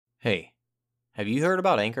Hey, have you heard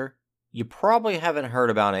about Anchor? You probably haven't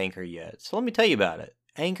heard about Anchor yet, so let me tell you about it.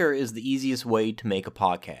 Anchor is the easiest way to make a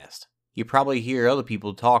podcast. You probably hear other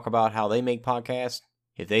people talk about how they make podcasts.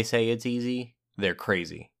 If they say it's easy, they're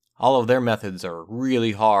crazy. All of their methods are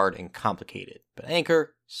really hard and complicated, but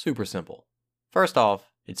Anchor, super simple. First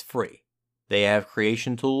off, it's free. They have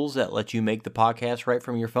creation tools that let you make the podcast right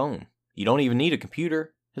from your phone. You don't even need a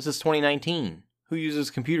computer. This is 2019. Who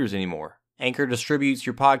uses computers anymore? Anchor distributes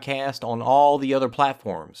your podcast on all the other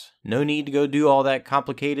platforms. No need to go do all that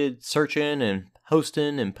complicated searching and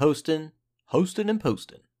hosting and posting. Hosting and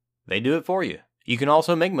posting. They do it for you. You can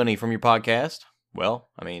also make money from your podcast. Well,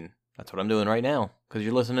 that's what I'm doing right now, because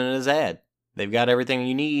you're listening to this ad. They've got everything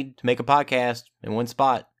you need to make a podcast in one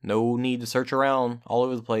spot. No need to search around all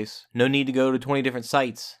over the place. No need to go to 20 different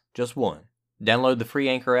sites. Just one. Download the free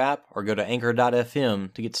Anchor app or go to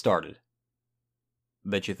anchor.fm to get started.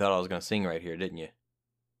 Bet you thought I was going to sing right here, didn't you?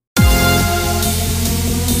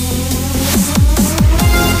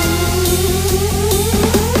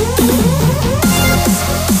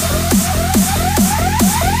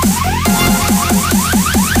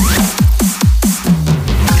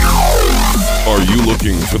 Are you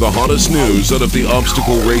looking for the hottest news out of the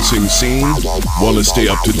obstacle racing scene? Want to stay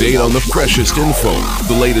up to date on the freshest info,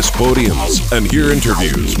 the latest podiums, and hear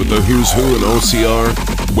interviews with the who's who in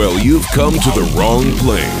OCR? Well, you've come to the wrong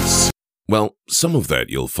place. Well, some of that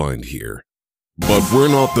you'll find here. But we're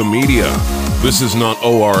not the media. This is not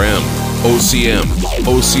ORM, OCM,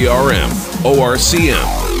 OCRM,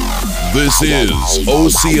 ORCM. This is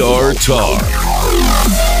OCR Talk.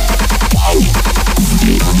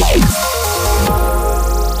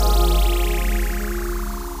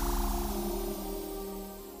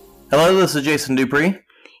 Hello, this is Jason Dupree.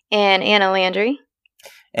 And Anna Landry.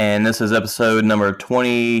 And this is episode number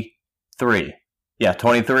 23. Yeah,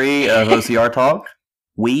 23 of OCR Talk.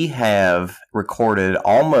 We have recorded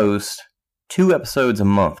almost 2 episodes a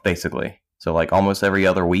month, basically. So like almost every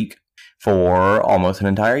other week for almost an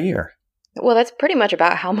entire year. Well, that's pretty much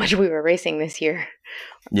about how much we were racing this year.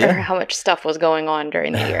 Yeah. Or how much stuff was going on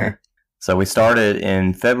during the year. So we started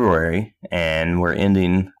in February, and we're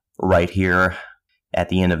ending right here at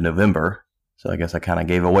the end of November. So I guess I kind of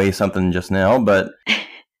gave away something just now, but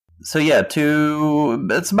so yeah,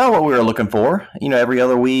 it's about what we were looking for, every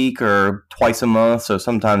other week or twice a month. So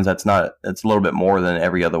sometimes it's a little bit more than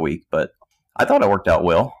every other week, but I thought it worked out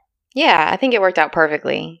well. Yeah, I think it worked out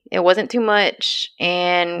perfectly. It wasn't too much,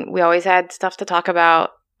 and we always had stuff to talk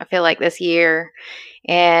about, I feel like, this year.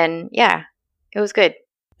 And yeah, it was good.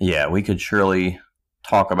 Yeah, we could surely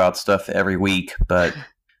talk about stuff every week, but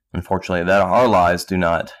unfortunately, our lives do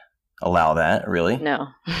not allow that, really. No.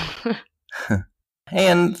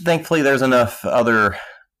 And thankfully, there's enough other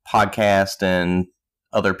podcasts and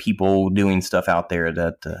other people doing stuff out there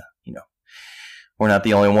that, we're not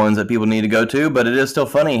the only ones that people need to go to. But it is still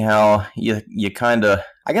funny how you kind of,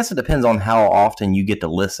 I guess it depends on how often you get to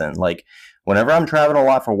listen. Like, whenever I'm traveling a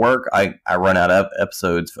lot for work, I run out of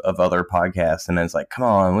episodes of other podcasts. And then it's like, come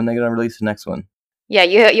on, when are they going to release the next one? Yeah,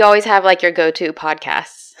 you always have like your go-to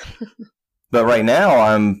podcasts. But right now,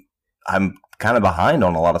 I'm kind of behind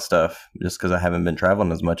on a lot of stuff just because I haven't been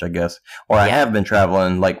traveling as much, I guess. Or I have been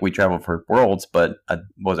traveling, like we traveled for Worlds, but I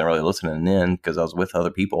wasn't really listening then because I was with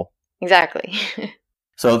other people. Exactly.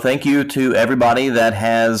 So thank you to everybody that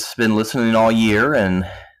has been listening all year. And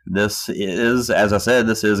this is, as I said,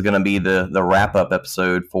 this is going to be the wrap-up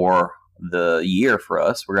episode for the year for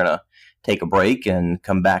us. We're going to take a break and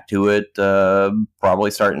come back to it probably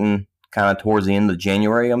starting kind of towards the end of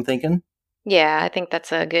January, I'm thinking. Yeah, I think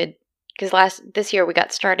that's a good, because this year we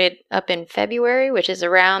got started up in February, which is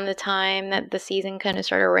around the time that the season kind of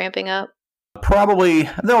started ramping up. Probably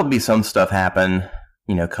there'll be some stuff happen,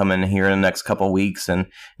 coming here in the next couple of weeks. And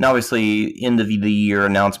obviously, end of the year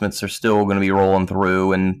announcements are still going to be rolling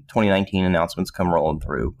through, and 2019 announcements come rolling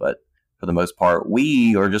through. But for the most part,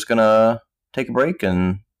 we are just going to take a break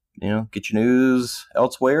and, get your news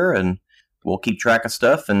elsewhere, and we'll keep track of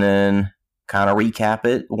stuff and then kind of recap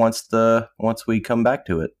it once we come back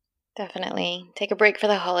to it. Definitely. Take a break for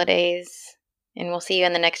the holidays, and we'll see you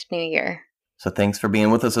in the next new year. So thanks for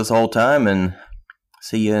being with us this whole time, and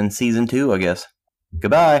see you in season 2, I guess.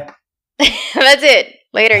 Goodbye. That's it.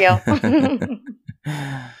 Later, y'all.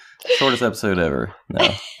 Shortest episode ever.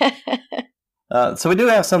 No. So we do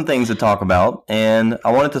have some things to talk about, and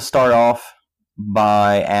I wanted to start off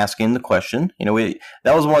by asking the question.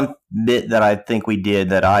 That was one bit that I think we did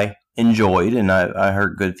that I enjoyed, and I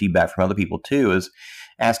heard good feedback from other people too, is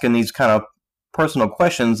asking these kind of personal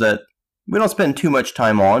questions that we don't spend too much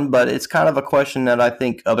time on, but it's kind of a question that I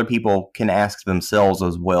think other people can ask themselves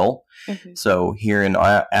as well. Mm-hmm. So hearing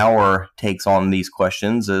our takes on these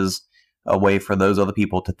questions is a way for those other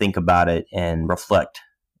people to think about it and reflect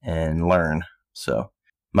and learn. So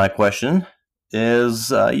my question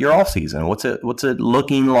is your off season. What's it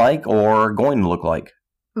looking like or going to look like?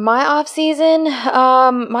 My off season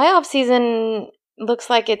looks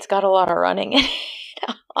like it's got a lot of running in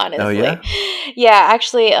it, honestly. Oh, yeah? Yeah,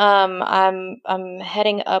 actually, I'm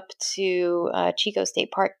heading up to Chico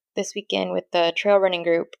State Park this weekend with the trail running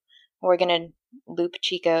group. We're gonna loop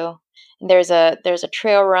Chico. And there's a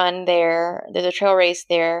trail run there. There's a trail race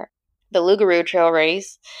there, the Lugaroo Trail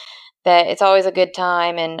Race. That it's always a good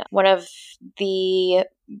time, and one of the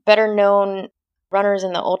better known runners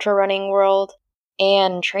in the ultra running world,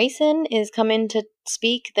 Ann Trayson, is coming to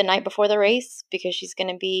speak the night before the race because she's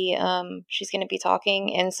gonna be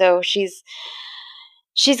talking, and so she's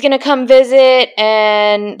gonna come visit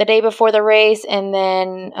and the day before the race, and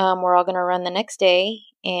then we're all gonna run the next day,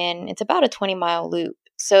 and it's about a 20-mile loop.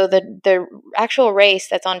 So the actual race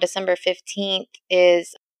that's on December 15th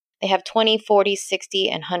is they have 20, 40, 60,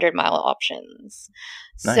 and 100-mile options.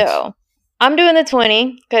 Nice. So I'm doing the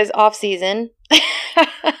 20 because off season.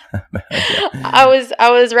 I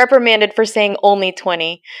was reprimanded for saying only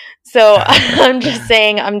 20. So I'm just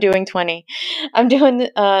saying I'm doing 20. I'm doing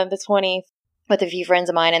the 20 with a few friends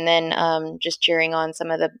of mine, and then just cheering on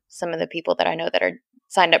some of the people that I know that are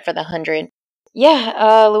signed up for the 100.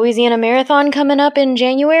 Yeah, Louisiana Marathon coming up in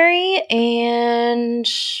January, and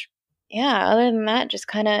yeah, other than that, just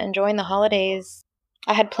kind of enjoying the holidays.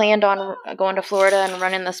 I had planned on going to Florida and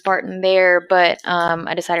running the Spartan there, but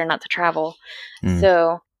I decided not to travel.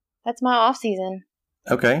 So that's my off season.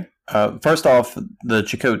 Okay. First off, the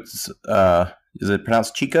Chico's, is it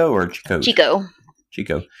pronounced Chico or Chico?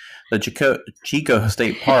 Chico. The Chico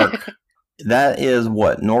State Park, that is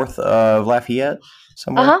what, north of Lafayette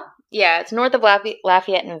somewhere? Uh-huh. Yeah, it's north of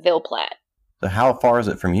Lafayette and Ville Platte. So how far is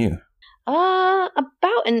it from you?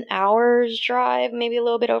 About an hour's drive, maybe a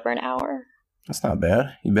little bit over an hour. That's not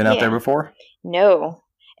bad. You been out there before? No.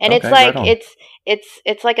 And Okay, it's like right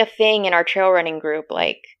it's like a thing in our trail running group.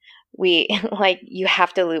 Like we you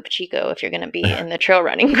have to loop Chico if you're going to be in the trail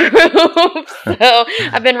running group. So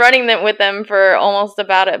I've been running them with them for almost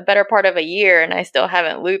about a better part of a year, and I still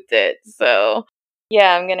haven't looped it. So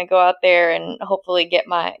yeah, I'm going to go out there and hopefully get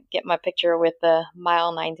my picture with the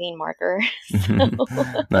mile 19 marker.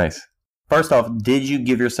 Nice. First off, did you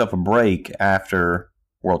give yourself a break after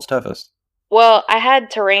World's Toughest? Well, I had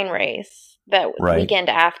terrain race that weekend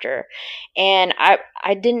after, and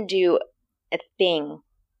I didn't do a thing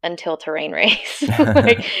until terrain race.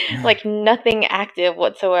 like nothing active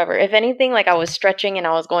whatsoever. If anything, like I was stretching and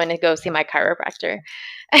I was going to go see my chiropractor.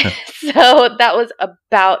 So that was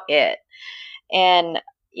about it. And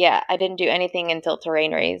yeah, I didn't do anything until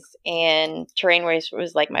terrain race, and terrain race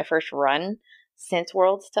was like my first run since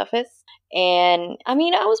World's Toughest. And I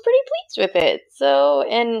mean, I was pretty pleased with it. So,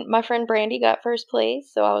 and my friend Brandy got first place,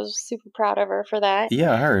 so I was super proud of her for that.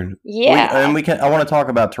 Yeah, I heard. Yeah. I want to talk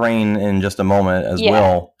about terrain in just a moment as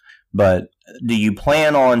well. But do you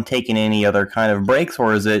plan on taking any other kind of breaks,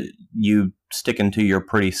 or is it you sticking to your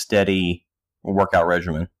pretty steady workout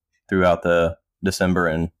regimen throughout the December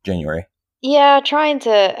and January? Yeah, trying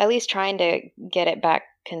to get it back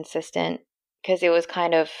consistent, because it was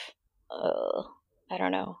kind of, I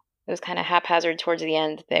don't know. It was kind of haphazard towards the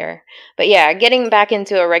end there. But yeah, getting back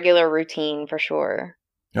into a regular routine for sure.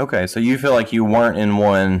 Okay, so you feel like you weren't in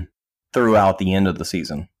one throughout the end of the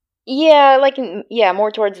season? Yeah,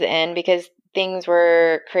 more towards the end, because things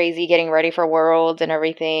were crazy getting ready for Worlds and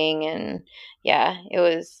everything. And yeah,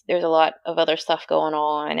 there's a lot of other stuff going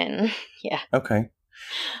on, and yeah. Okay.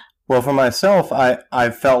 Well, for myself,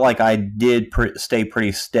 I felt like I did stay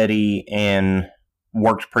pretty steady and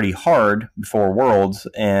worked pretty hard before Worlds,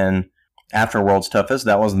 and after World's Toughest,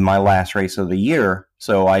 that was my last race of the year,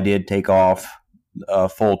 so I did take off a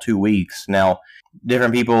full 2 weeks. Now,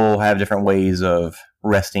 different people have different ways of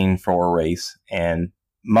resting for a race, and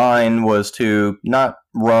mine was to not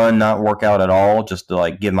work out at all, just to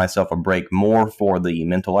like give myself a break more for the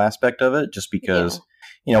mental aspect of it, just because,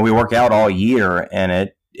 we work out all year, and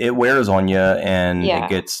it wears on you, and it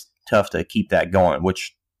gets tough to keep that going,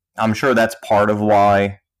 which I'm sure that's part of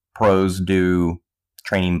why pros do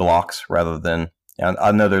training blocks rather than,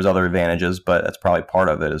 I know there's other advantages, but that's probably part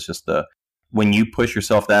of it. It's just when you push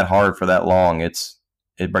yourself that hard for that long,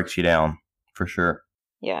 it breaks you down for sure.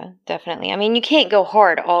 Yeah, definitely. I mean, you can't go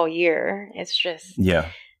hard all year. It's just,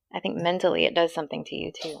 I think mentally it does something to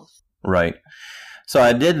you too. Right. So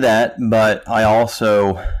I did that, but I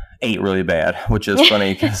also ate really bad, which is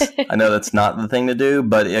funny because I know that's not the thing to do.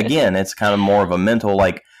 But again, it's kind of more of a mental,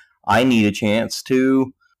 like, I need a chance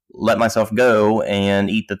to let myself go and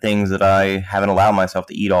eat the things that I haven't allowed myself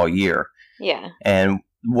to eat all year. Yeah. And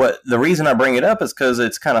the reason I bring it up is because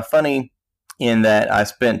it's kind of funny in that I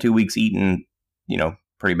spent 2 weeks eating,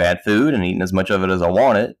 pretty bad food and eating as much of it as I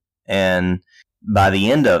wanted. And by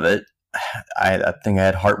the end of it, I think I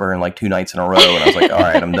had heartburn like 2 nights in a row, and I was like, all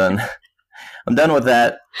right, I'm done. I'm done with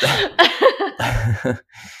that.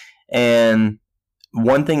 And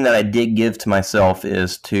one thing that I did give to myself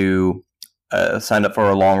is to sign up for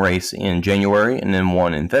a long race in January and then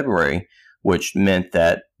one in February, which meant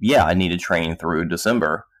that, I need to train through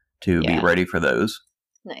December to be ready for those.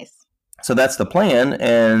 Nice. So that's the plan.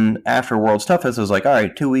 And after World's Toughest, I was like, all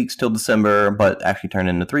right, 2 weeks till December, but actually turned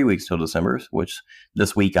into 3 weeks till December, which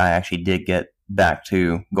this week I actually did get back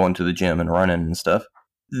to going to the gym and running and stuff.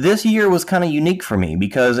 This year was kind of unique for me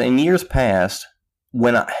because in years past,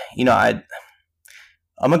 when I'm going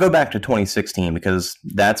to go back to 2016 because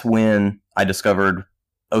that's when I discovered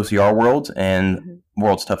OCR Worlds and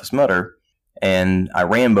World's Toughest Mudder, and I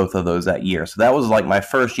ran both of those that year. So that was like my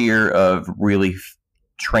first year of really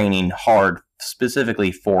training hard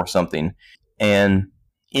specifically for something. And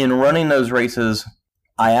in running those races,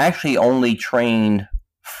 I actually only trained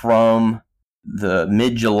from the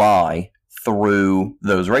mid-July through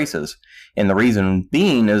those races. And the reason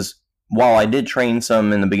being is while I did train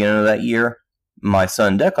some in the beginning of that year, my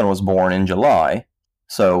son Declan was born in July.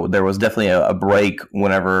 So there was definitely a break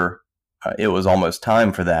whenever it was almost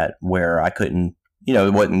time for that, where I couldn't,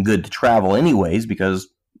 it wasn't good to travel anyways because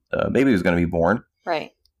baby was going to be born.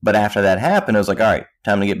 Right. But after that happened, I was like, all right,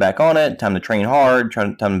 time to get back on it, time to train hard,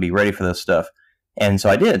 time to be ready for this stuff. And so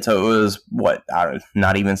I did. So it was,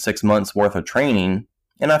 not even 6 months worth of training.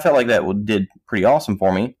 And I felt like that did pretty awesome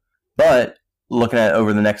for me. But looking at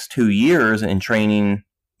over the next 2 years and training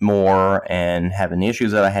more and having the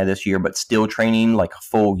issues that I had this year, but still training like a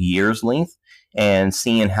full year's length and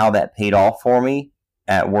seeing how that paid off for me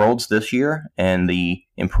at Worlds this year and the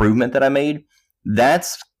improvement that I made,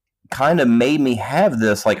 that's kind of made me have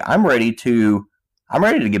this, like, I'm ready to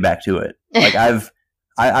get back to it. Like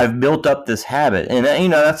I've built up this habit, and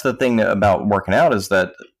that's the thing about working out is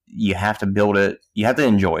that you have to build it, you have to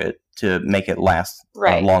enjoy it to make it last,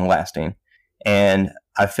 long lasting. And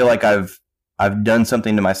I feel like I've done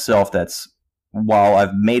something to myself that's, while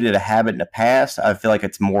I've made it a habit in the past, I feel like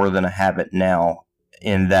it's more than a habit now,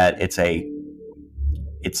 in that it's a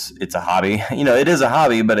hobby. It is a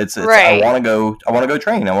hobby, but it's I want to go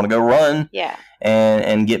train. I want to go run. Yeah.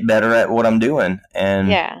 And get better at what I'm doing. And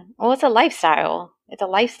well, it's a lifestyle. It's a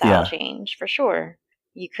lifestyle change for sure.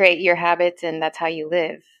 You create your habits, and that's how you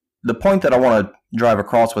live. The point that I want to drive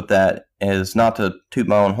across with that is not to toot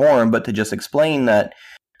my own horn, but to just explain that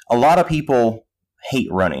a lot of people hate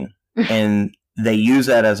running and they use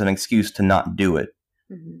that as an excuse to not do it.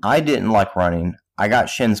 Mm-hmm. I didn't like running. I got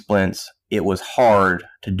shin splints. It was hard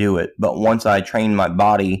to do it. But once I trained my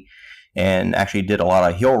body and actually did a lot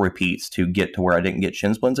of hill repeats to get to where I didn't get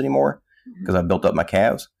shin splints anymore because I built up my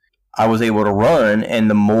calves, I was able to run. And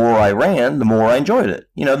the more I ran, the more I enjoyed it.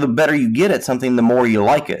 The better you get at something, the more you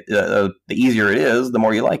like it. The easier it is, the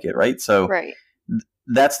more you like it, right? So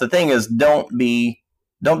that's the thing, is don't be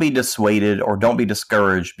dissuaded or don't be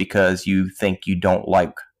discouraged because you think you don't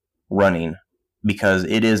like running, because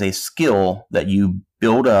it is a skill that you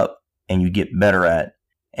build up and you get better at.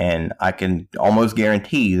 And I can almost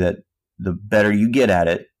guarantee that the better you get at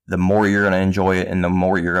it, the more you're going to enjoy it and the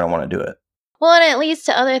more you're going to want to do it. Well, and it leads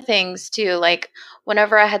to other things too. Like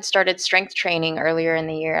whenever I had started strength training earlier in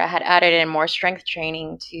the year, I had added in more strength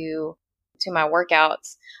training to my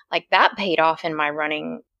workouts. Like that paid off in my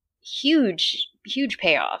running. Huge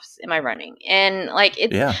payoffs in my running. And like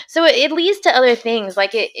so it leads to other things.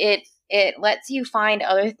 Like it lets you find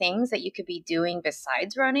other things that you could be doing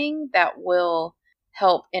besides running that will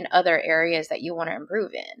help in other areas that you want to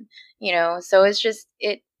improve in. So it's just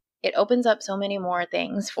it opens up so many more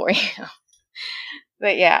things for you.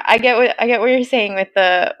 But yeah, I get what you're saying with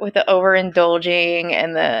the overindulging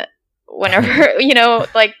and the whenever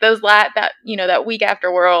like those that week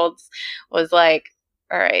after Worlds was like,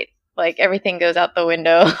 all right, like everything goes out the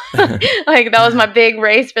window. Like that was my big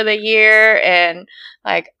race for the year, and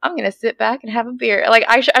like I'm gonna sit back and have a beer. Like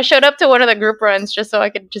I showed up to one of the group runs just so I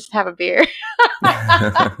could just have a beer.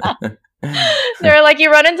 They were like,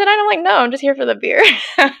 "You running tonight?" I'm like, "No, I'm just here for the beer."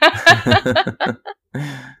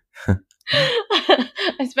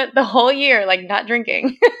 I spent the whole year like not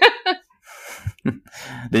drinking.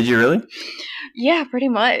 Did you really? Yeah, pretty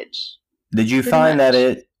much. Did you find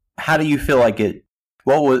that how do you feel like it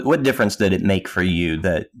What difference did it make for you?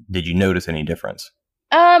 Did you notice any difference?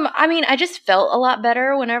 I mean, I just felt a lot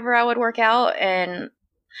better whenever I would work out, and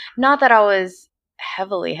not that I was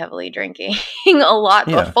heavily drinking a lot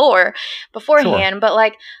beforehand, but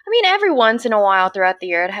like, I mean, every once in a while throughout the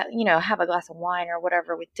year, I'd have a glass of wine or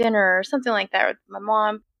whatever with dinner or something like that with my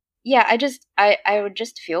mom. Yeah, I would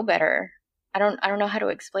just feel better. I don't know how to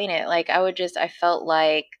explain it. Like, I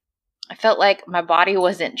felt like my body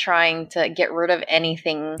wasn't trying to get rid of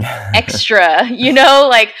anything extra,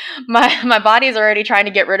 like my body's already trying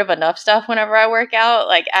to get rid of enough stuff whenever I work out,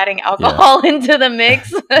 like adding alcohol into the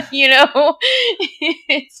mix,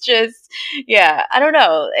 it's just, I don't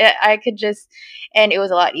know. I could just, and it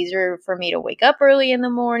was a lot easier for me to wake up early in the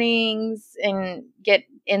mornings and get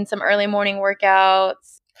in some early morning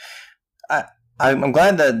workouts. I'm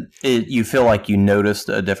glad that you feel like you noticed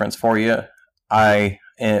a difference for you.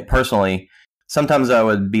 Personally, sometimes I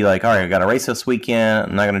would be like, all right, I got a race this weekend.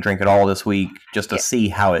 I'm not going to drink it all this week just to see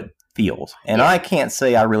how it feels. And I can't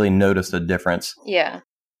say I really noticed a difference. Yeah.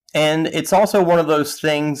 And it's also one of those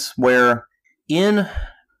things where in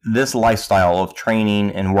this lifestyle of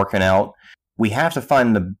training and working out, we have to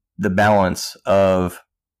find the balance of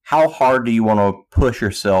how hard do you want to push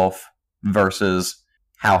yourself versus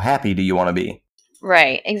how happy do you want to be.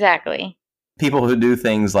 Right, exactly. People who do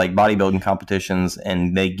things like bodybuilding competitions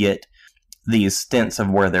and they get these stints of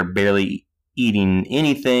where they're barely eating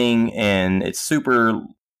anything and it's super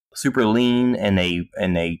lean and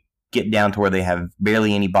they get down to where they have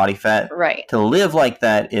barely any body fat. Right. To live like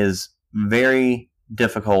that is very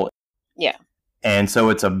difficult. Yeah. And so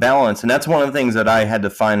it's a balance. And that's one of the things that I had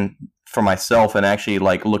to find for myself and actually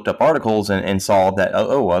like looked up articles and saw that,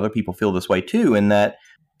 other people feel this way too. And that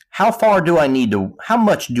how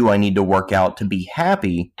much do I need to work out to be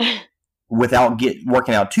happy without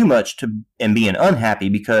working out too much and being unhappy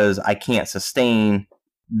because I can't sustain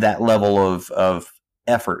that level of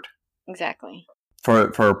effort. Exactly.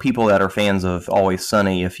 For people that are fans of Always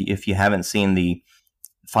Sunny, if you haven't seen the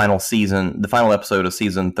final episode of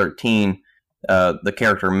season 13, the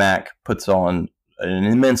character Mac puts on an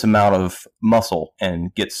immense amount of muscle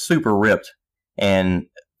and gets super ripped, and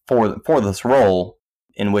for this role,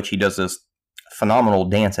 in which he does this phenomenal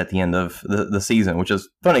dance at the end of the season, which is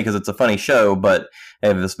funny because it's a funny show, but they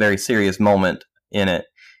have this very serious moment in it.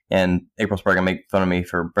 And April's probably going to make fun of me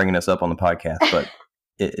for bringing this up on the podcast, but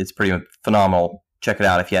it's pretty phenomenal. Check it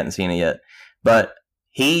out if you hadn't seen it yet. But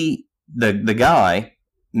the guy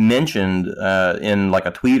mentioned in like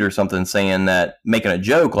a tweet or something saying that, making a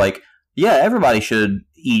joke like, yeah, everybody should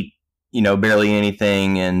eat, barely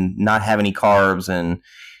anything and not have any carbs and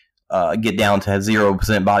get down to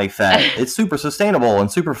 0% body fat. It's super sustainable and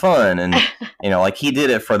super fun. And, like he did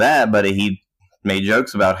it for that, but he made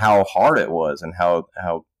jokes about how hard it was and how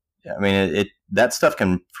I mean, that stuff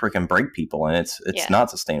can freaking break people and it's not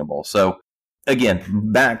sustainable. So again,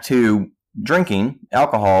 back to drinking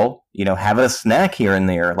alcohol, have a snack here and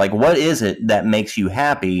there. Like, what is it that makes you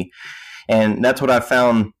happy? And that's what I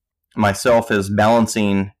found myself is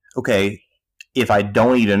balancing. Okay, if I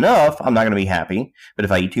don't eat enough, I'm not going to be happy. But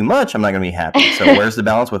if I eat too much, I'm not going to be happy. So where's the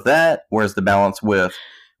balance with that? Where's the balance with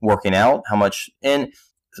working out? How much? And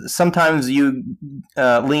sometimes you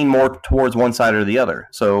lean more towards one side or the other.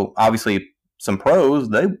 So obviously some pros,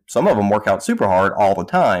 some of them work out super hard all the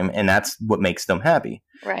time, and that's what makes them happy.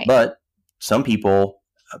 Right. But some people,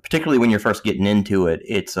 particularly when you're first getting into it,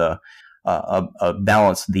 it's a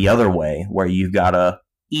balance the other way where you've got to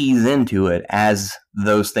ease into it as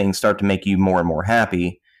those things start to make you more and more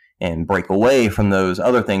happy and break away from those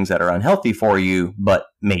other things that are unhealthy for you but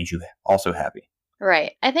made you also happy.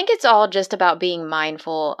 Right. I think it's all just about being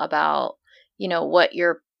mindful about, what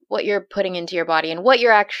you're putting into your body and what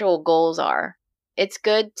your actual goals are. It's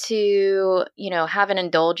good to, have an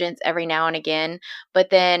indulgence every now and again, but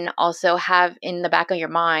then also have in the back of your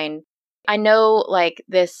mind, I know like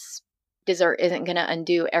this dessert isn't going to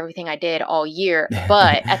undo everything I did all year.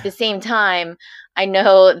 But at the same time, I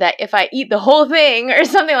know that if I eat the whole thing or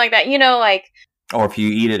something like that, or if you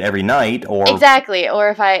eat it every night or exactly.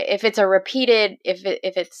 Or if it's a repeated, if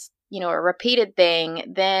it's, a repeated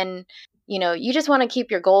thing, then, you just want to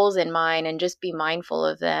keep your goals in mind and just be mindful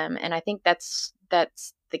of them. And I think that's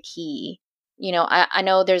the key. I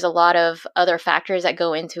know there's a lot of other factors that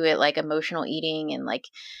go into it, like emotional eating and like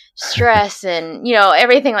stress and,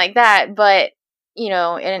 everything like that. But,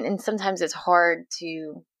 and sometimes it's hard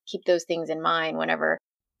to keep those things in mind whenever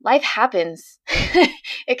life happens.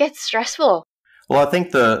 It gets stressful. Well, I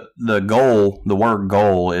think the word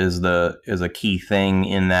goal is a key thing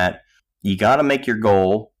in that you got to make your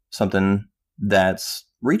goal something that's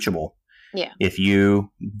reachable. Yeah. If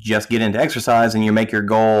you just get into exercise and you make your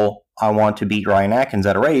goal, I want to beat Ryan Atkins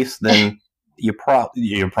at a race, then you're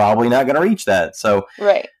probably not going to reach that. So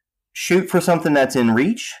Right. shoot for something that's in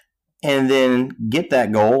reach, and then get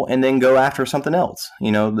that goal, and then go after something else.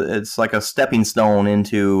 It's like a stepping stone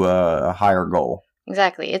into a higher goal.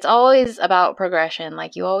 Exactly. It's always about progression.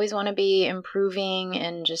 Like, you always want to be improving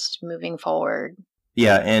and just moving forward.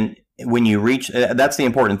 Yeah, and when you reach, that's the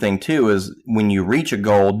important thing too, is when you reach a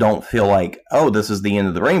goal, don't feel like, oh, this is the end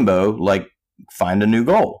of the rainbow. Like, find a new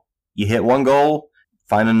goal. You hit one goal,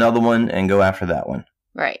 find another one, and go after that one.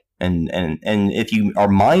 Right. And if you are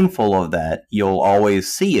mindful of that, you'll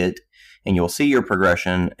always see it, and you'll see your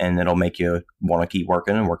progression, and it'll make you want to keep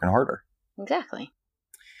working and working harder. Exactly.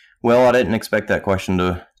 Well, I didn't expect that question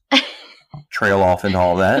to trail off into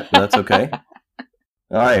all that, but that's okay.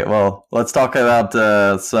 All right, well, let's talk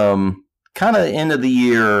about some kind of end of the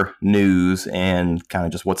year news and kind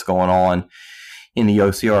of just what's going on in the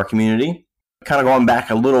OCR community. Kind of going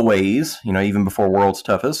back a little ways, even before World's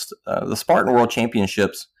Toughest, the Spartan World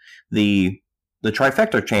Championships, the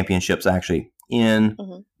Trifecta Championships actually in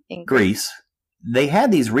Greece, they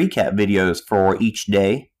had these recap videos for each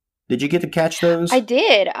day. Did you get to catch those? I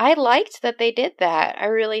did. I liked that they did that. I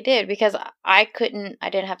really did, because I didn't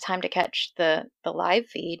have time to catch the live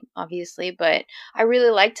feed, obviously, but I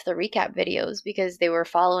really liked the recap videos because they were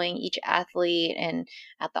following each athlete and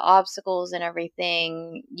at the obstacles and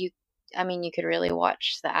everything. You could really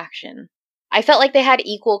watch the action. I felt like they had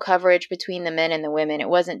equal coverage between the men and the women. It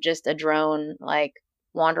wasn't just a drone like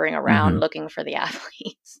wandering around looking for the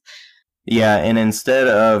athletes. Yeah, and instead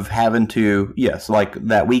of having to, like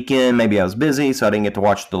that weekend, maybe I was busy, so I didn't get to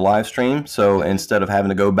watch the live stream. So instead of having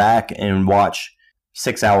to go back and watch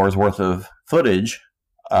 6 hours worth of footage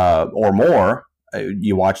or more,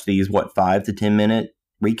 you watch these 5 to 10 minute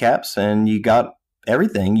recaps, and you got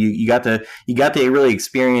everything. You got to really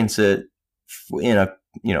experience it in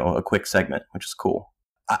a quick segment, which is cool.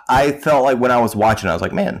 I felt like when I was watching, I was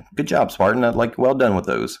like, man, good job, Spartan. Well done with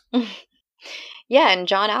those. Yeah, and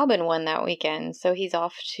John Albin won that weekend, so he's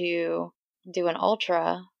off to do an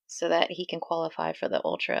ultra so that he can qualify for the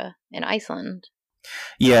ultra in Iceland.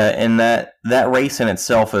 Yeah, and that race in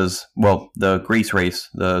itself is, the Greece race,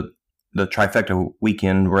 the Trifecta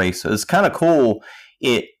weekend race is kind of cool.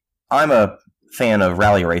 I'm a fan of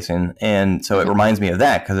rally racing, and so it reminds me of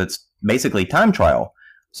that because it's basically time trial.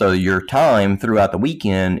 So your time throughout the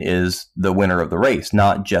weekend is the winner of the race,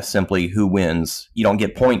 not just simply who wins. You don't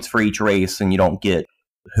get points for each race, and you don't get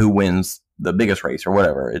who wins the biggest race or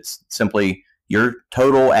whatever. It's simply your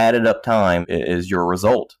total added up time is your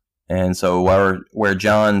result. And so where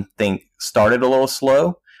John started a little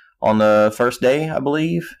slow on the first day, I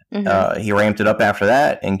believe, he ramped it up after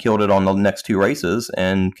that and killed it on the next two races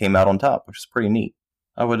and came out on top, which is pretty neat.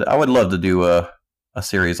 I would love to do a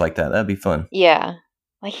series like that. That'd be fun. Yeah.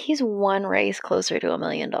 Like, he's one race closer to $1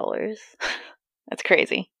 million. That's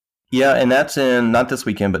crazy. Yeah, and that's in not this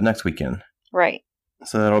weekend, but next weekend. Right.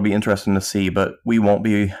 So that'll be interesting to see, but we won't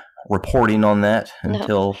be reporting on that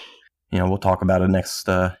until, we'll talk about it next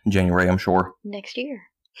January, I'm sure. Next year.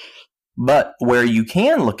 But where you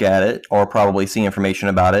can look at it, or probably see information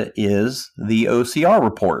about it, is the OCR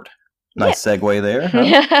report. Nice segue there.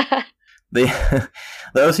 Huh? The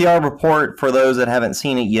OCR report, for those that haven't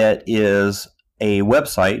seen it yet, is a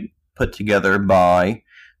website put together by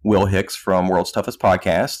Will Hicks from World's Toughest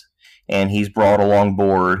Podcast, and he's brought along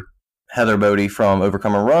board Heather Bodie from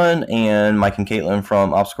Overcome and Run and Mike and Caitlin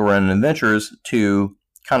from Obstacle Run and Adventures to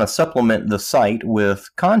kind of supplement the site with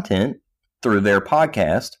content through their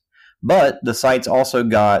podcast. But the site's also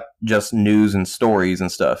got just news and stories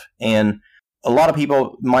and stuff. And a lot of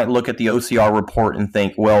people might look at the OCR report and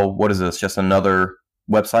think, well, what is this? Just another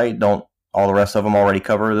website? Don't all the rest of them already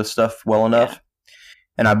cover this stuff well enough? Yeah.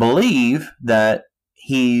 And I believe that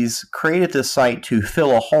he's created this site to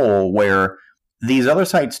fill a hole where these other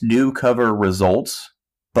sites do cover results,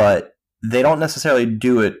 but they don't necessarily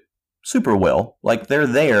do it super well. Like, they're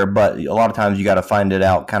there, but a lot of times you got to find it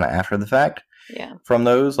out kind of after the fact from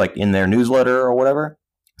those, like in their newsletter or whatever.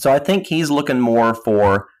 So I think he's looking more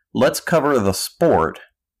for, let's cover the sport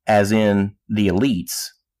as in the elites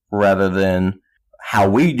rather than how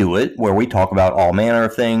we do it, where we talk about all manner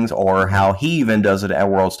of things, or how he even does it at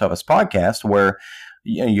World's Toughest Podcast, where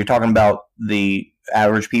you're talking about the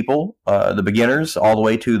average people, the beginners, all the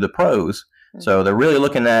way to the pros. So they're really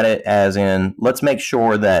looking at it as in, let's make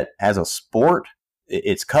sure that as a sport,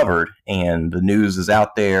 it's covered and the news is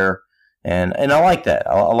out there. And I like that.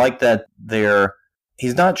 I like that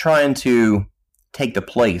he's not trying to take the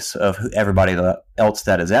place of everybody else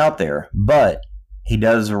that is out there, but he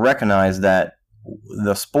does recognize that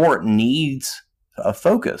the sport needs a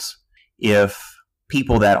focus if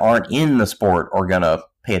people that aren't in the sport are going to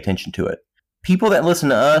pay attention to it. People that listen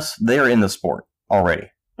to us, they're in the sport already.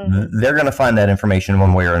 Mm-hmm. They're going to find that information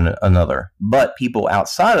one way or another. But people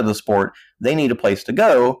outside of the sport, they need a place to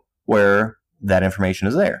go where that information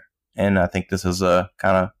is there. And I think this is a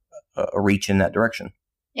kind of a reach in that direction.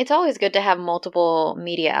 It's always good to have multiple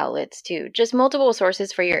media outlets too, just multiple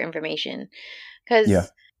sources for your information. Because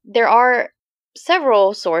there are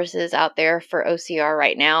several sources out there for OCR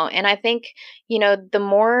right now. And I think, the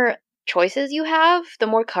more choices you have, the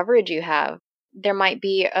more coverage you have. There might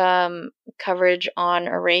be coverage on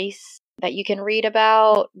a race that you can read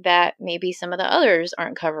about that maybe some of the others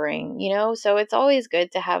aren't covering, So it's always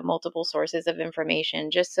good to have multiple sources of information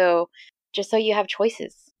just so you have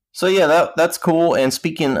choices. So yeah, that's cool. And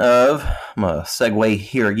speaking of, I'm going to segue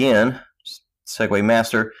here again, segue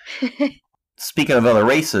master. Speaking of other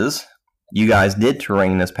races, you guys did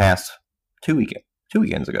terrain this past 2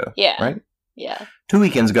 weekends ago. Yeah. Right? Yeah. 2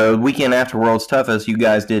 weekends ago, weekend after World's Toughest, you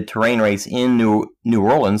guys did terrain race in New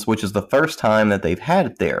Orleans, which is the first time that they've had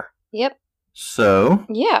it there. Yep. So,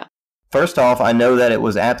 yeah. First off, I know that it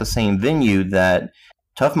was at the same venue that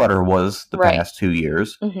Tough Mudder was the past 2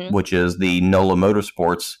 years, which is the NOLA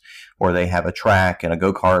Motorsports, where they have a track and a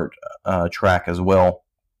go-kart track as well.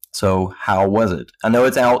 So how was it? I know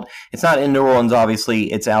it's out. It's not in New Orleans,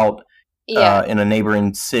 obviously. It's out in a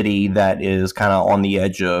neighboring city that is kind of on the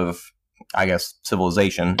edge of, I guess,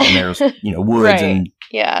 civilization. And there's woods and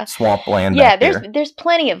swamp land. Yeah, there's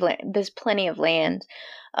plenty of land. There's plenty of land.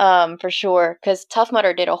 For sure, because Tough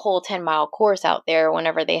Mudder did a whole 10-mile course out there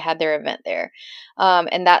whenever they had their event there.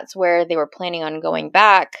 And that's where they were planning on going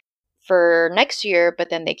back for next year, but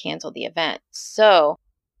then they canceled the event. So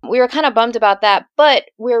we were kind of bummed about that, but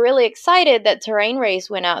we were really excited that Terrain Race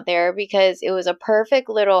went out there because it was a perfect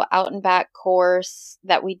little out and back course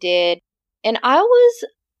that we did. And I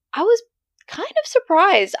was kind of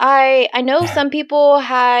surprised. I know some people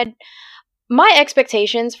had my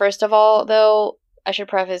expectations, first of all, though. I should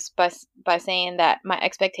preface by saying that my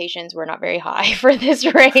expectations were not very high for this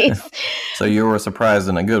race. So you were surprised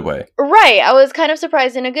in a good way. Right. I was kind of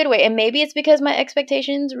surprised in a good way. And maybe it's because my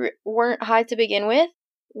expectations weren't high to begin with.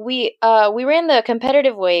 We ran the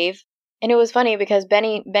competitive wave, and it was funny because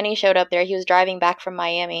Benny showed up there. He was driving back from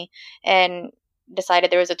Miami and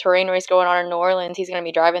decided there was a terrain race going on in New Orleans. He's going to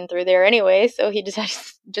be driving through there anyway, so he just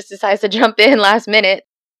decides to jump in last minute.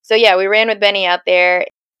 So yeah, we ran with Benny out there.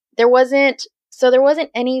 There wasn't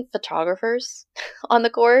any photographers on the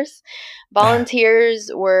course. Volunteers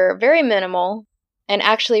were very minimal. And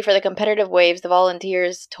actually for the competitive waves, the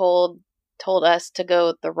volunteers told us to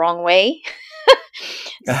go the wrong way.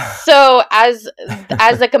 So as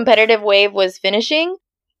the competitive wave was finishing,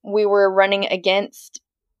 we were running against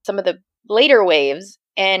some of the later waves,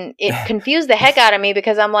 and it confused the heck out of me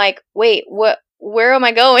because I'm like, wait, where am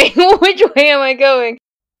I going? Which way am I going?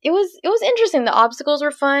 It was interesting. The obstacles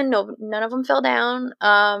were fun. None of them fell down.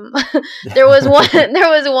 There was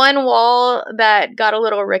one wall that got a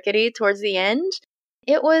little rickety towards the end.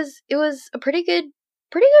 It was a pretty good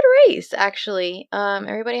race, actually.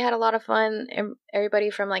 Everybody had a lot of fun. Everybody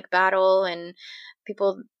from like Battle and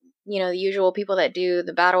people, the usual people that do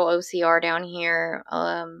the Battle OCR down here.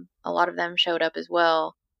 A lot of them showed up as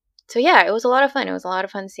well. So yeah, it was a lot of fun. It was a lot of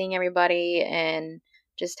fun seeing everybody and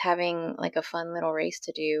just having like a fun little race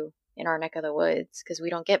to do in our neck of the woods because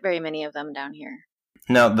we don't get very many of them down here.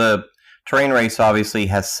 Now, the terrain race obviously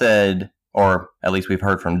has said, or at least we've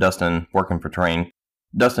heard from Dustin working for Terrain,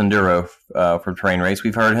 Dustin Duro from Terrain Race.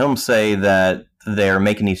 We've heard him say that they're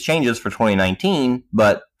making these changes for 2019,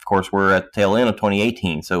 but of course we're at the tail end of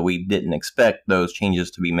 2018, so we didn't expect those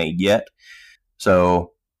changes to be made yet.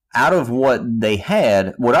 So out of what they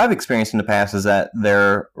had, what I've experienced in the past is that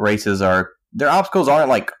their obstacles aren't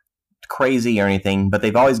like crazy or anything, but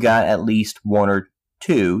they've always got at least one or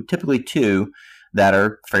two, typically two, that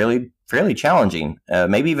are fairly challenging.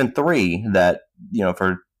 Maybe even three that,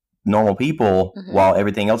 for normal people, while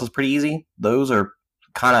everything else is pretty easy, those are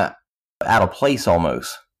kind of out of place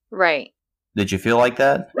almost. Right. Did you feel like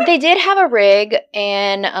that? They did have a rig,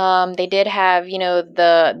 and they did have,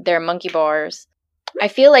 their monkey bars. I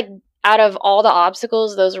feel like out of all the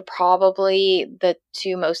obstacles, those are probably the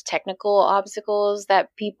two most technical obstacles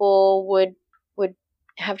that people would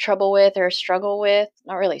have trouble with or struggle with.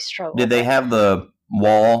 Not really struggle. Did they have the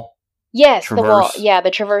wall? Yes, traverse? The wall. Yeah,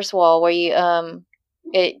 the traverse wall where you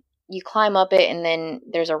climb up it and then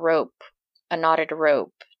there's a knotted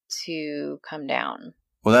rope to come down.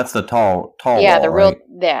 Well, that's the tall Yeah, wall, the real, right?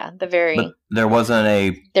 yeah, the very. But there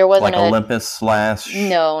wasn't There wasn't like a Olympus slash.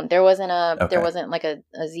 no. There Okay. wasn't like a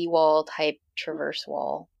Z wall type traverse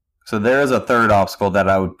wall. So there is a third obstacle that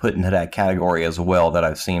I would put into that category as well that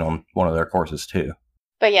I've seen on one of their courses too.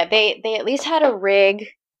 But yeah, they at least had a rig,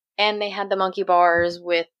 and they had the monkey bars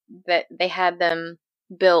with that. They had them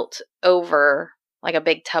built over like a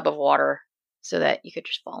big tub of water so that you could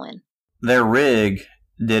just fall in. Their rig,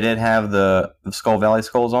 did it have the Skull Valley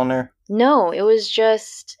skulls on there? No, it was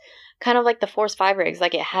just kind of like the Force 5 rigs.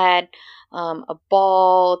 Like it had a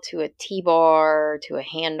ball to a T-bar to a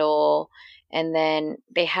handle, and then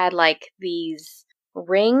they had like these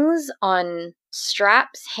rings on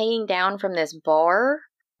straps hanging down from this bar,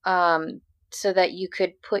 so that you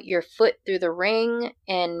could put your foot through the ring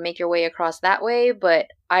and make your way across that way. But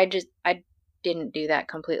I didn't do that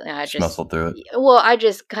completely. Just muscled through it. Well, I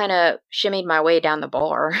just kind of shimmied my way down the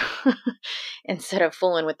bar instead of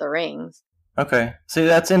fooling with the rings. Okay. See,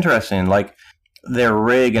 that's interesting. Like, their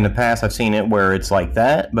rig in the past, I've seen it where it's like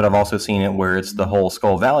that, but I've also seen it where it's the whole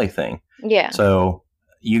Skull Valley thing. Yeah. So,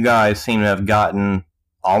 you guys seem to have gotten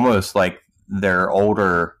almost like their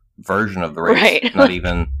older version of the race. Right. Not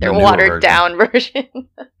even their watered down version.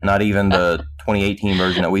 Not even the 2018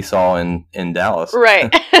 version that we saw in Dallas.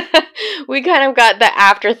 Right. We kind of got the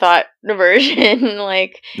afterthought version.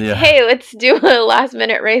 Like, Yeah. hey, let's do a last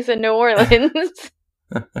minute race in New Orleans.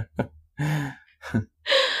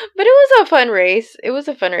 But it was a fun race. It was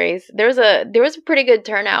a fun race. There was a pretty good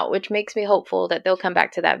turnout, which makes me hopeful that they'll come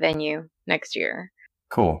back to that venue next year.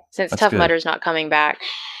 Cool. Since That's Tough good. Mudder's not coming back.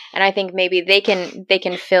 And I think maybe they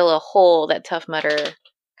can fill a hole that Tough Mudder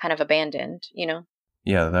kind of abandoned, you know?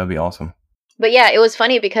 Yeah, that would be awesome. But yeah, it was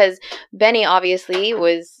funny because Benny obviously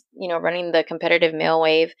was, you know, running the competitive male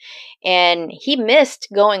wave, and he missed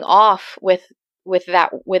going off with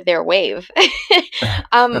their wave.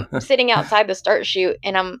 I'm sitting outside the start chute,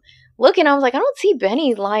 and I'm looking, I was like, I don't see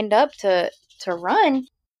Benny lined up to run.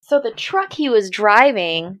 So the truck he was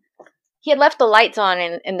driving, he had left the lights on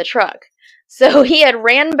in the truck. So he had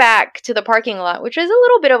ran back to the parking lot, which is a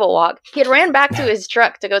little bit of a walk. He had ran back to his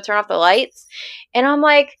truck to go turn off the lights. And I'm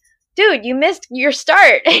like, dude, you missed your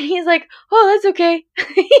start. And he's like, oh, that's okay.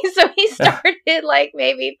 So he started like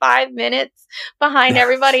maybe 5 minutes behind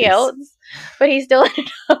everybody else, but he still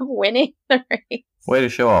ended up winning the race. Way to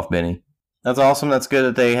show off, Benny. That's awesome. That's good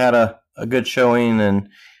that they had a good showing and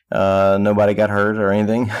nobody got hurt or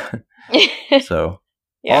anything. So,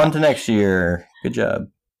 Yeah. on to next year. Good job.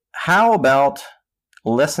 How about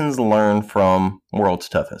lessons learned from World's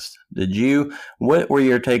Toughest? What were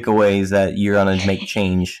your takeaways that you're going to make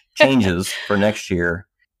changes for next year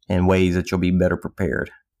in ways that you'll be better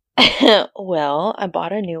prepared? Well, I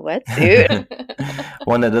bought a new wetsuit.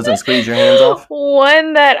 One that doesn't squeeze your hands off?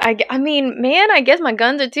 One that, I mean, man, I guess my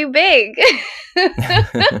guns are too big.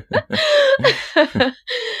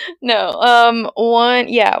 No,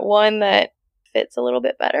 one that fits a little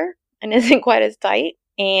bit better and isn't quite as tight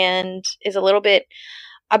and is a little bit,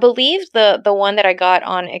 I believe the one that I got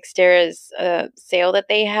on Xterra's sale that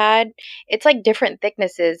they had, it's like different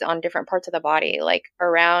thicknesses on different parts of the body. Like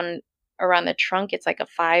around the trunk, it's like a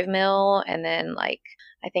 5 mil, and then like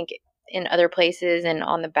I think in other places and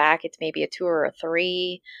on the back, it's maybe a 2 or a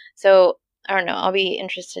 3. So I don't know. I'll be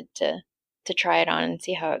interested to try it on and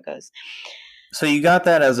see how it goes. So you got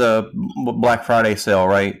that as a Black Friday sale,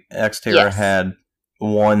 right? Xterra Yes. had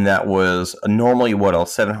one that was normally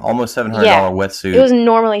almost $700 Yeah. wetsuit. It was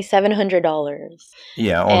normally $700.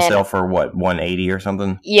 Yeah, on And- sale for what, $180 or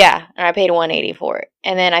something? Yeah, and I paid $180 for it.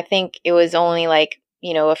 And then I think it was only like,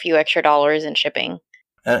 you know, a few extra dollars in shipping.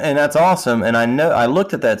 And that's awesome. And I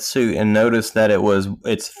looked at that suit and noticed that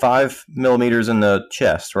it's 5 millimeters in the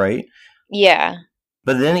chest, right? Yeah.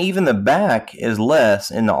 But then even the back is less,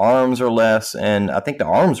 and the arms are less, and I think the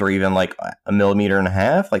arms were even like 1.5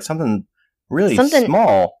 millimeters, like something really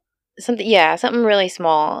small. Something really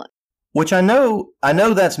small. Which I know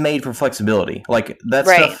that's made for flexibility. Like that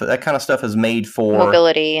Right. stuff, that kind of stuff is made for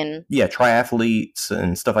Mobility and triathletes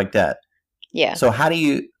and stuff like that. yeah. So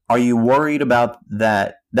are you worried about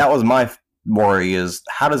that? That was my worry, is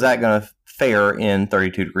how does that going to fare in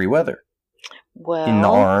 32-degree weather? Well, In the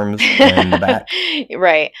arms and the back.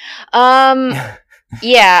 Right.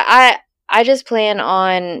 Yeah, I just plan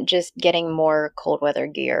on just getting more cold weather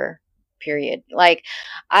gear, period. Like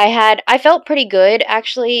I felt pretty good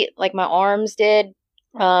actually, like my arms did.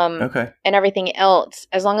 Okay. And everything else,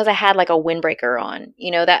 as long as I had like a windbreaker on,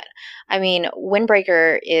 you know, that, I mean,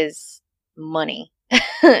 windbreaker is money.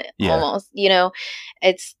 Yeah. Almost, you know,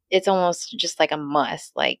 it's almost just like a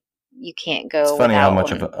must. Like you can't go. It's funny how without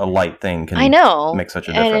much one. of a light thing can I know make such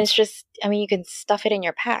a difference. And it's just, I mean, you can stuff it in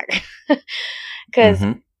your pack because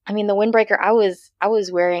I mean, the windbreaker I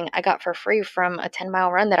was wearing, I got for free from a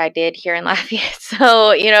 10-mile run that I did here in Lafayette.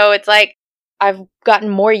 So, you know, it's like I've gotten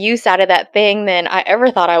more use out of that thing than I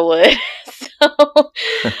ever thought I would.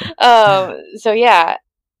 So yeah,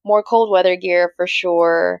 more cold weather gear for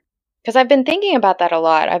sure. Because I've been thinking about that a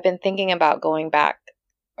lot. I've been thinking about going back,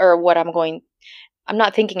 or I'm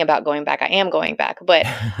not thinking about going back. I am going back, but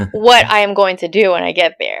what I am going to do when I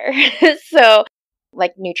get there. So,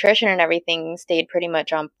 like, nutrition and everything stayed pretty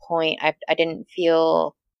much on point. I didn't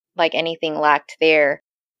feel like anything lacked there.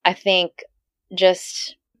 I think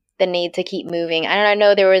just the need to keep moving. And I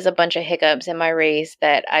know there was a bunch of hiccups in my race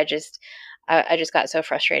that I just got so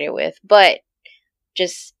frustrated with, but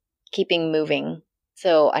just keeping moving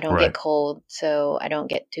so I don't get cold, so I don't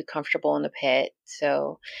get too comfortable in the pit,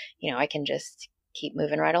 so, you know, I can just keep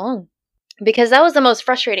moving right along. Because that was the most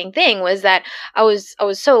frustrating thing, was that I was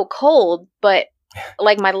so cold, but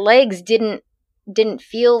like my legs didn't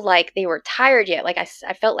feel like they were tired yet. Like I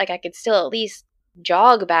felt like I could still at least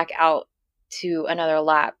jog back out to another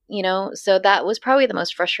lap, you know? So that was probably the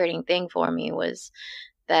most frustrating thing for me, was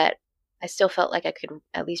that I still felt like I could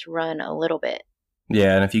at least run a little bit.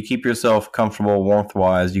 Yeah, and if you keep yourself comfortable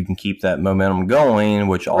warmth-wise, you can keep that momentum going,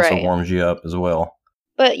 which also warms you up as well.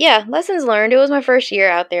 But yeah, lessons learned. It was my first year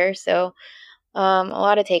out there, so a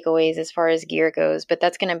lot of takeaways as far as gear goes. But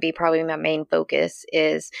that's going to be probably my main focus,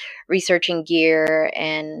 is researching gear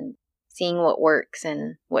and seeing what works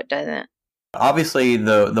and what doesn't. Obviously,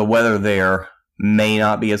 the weather there may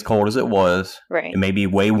not be as cold as it was. Right. It may be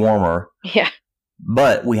way warmer. Yeah.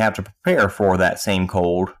 But we have to prepare for that same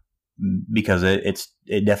cold, because it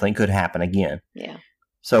definitely could happen again. Yeah.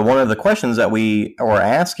 So one of the questions that we were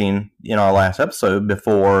asking in our last episode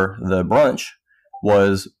before the brunch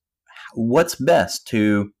was, what's best,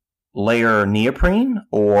 to layer neoprene,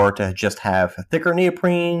 or to just have a thicker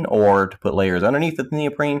neoprene, or to put layers underneath the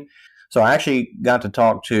neoprene? So I actually got to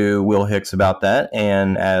talk to Will Hicks about that,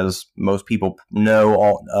 and as most people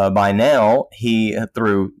know by now, he,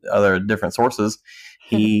 through other different sources,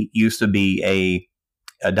 he used to be a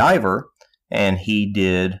diver, and he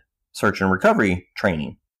did search and recovery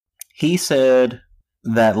training. He said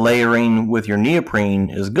that layering with your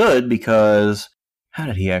neoprene is good because, how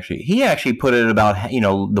did he actually put it about, you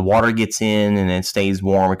know, the water gets in and it stays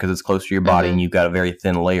warm because it's close to your body, and you've got a very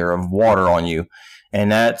thin layer of water on you,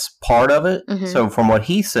 and that's part of it. So from what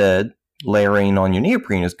he said, layering on your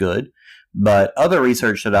neoprene is good, but other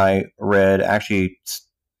research that I read actually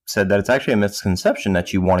said that it's actually a misconception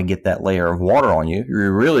that you want to get that layer of water on you.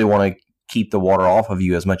 You really want to keep the water off of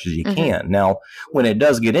you as much as you can. Now, when it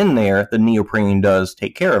does get in there, the neoprene does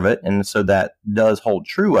take care of it, and so that does hold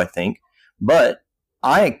true, I think. But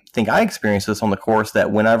I think I experienced this on the course,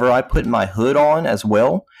 that whenever I put my hood on as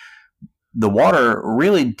well, the water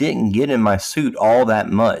really didn't get in my suit all that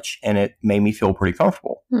much, and it made me feel pretty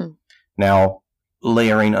comfortable. Now,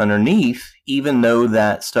 layering underneath, even though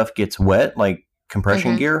that stuff gets wet, like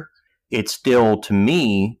compression gear, it's still, to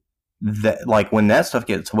me, that, like, when that stuff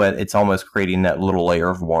gets wet, it's almost creating that little layer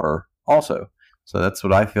of water also. So that's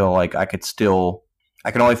what I feel like. I can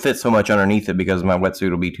only fit so much underneath it because my wetsuit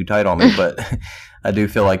will be too tight on me, but I do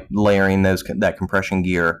feel like layering that compression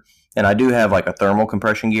gear, and I do have like a thermal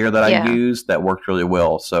compression gear that I use that works really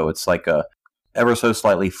well. So it's like a ever so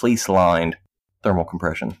slightly fleece lined thermal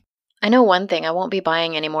compression. I know one thing, I won't be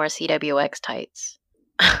buying any more CWX tights.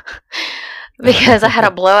 Because I had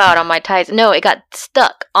a blowout on my tights. No, it got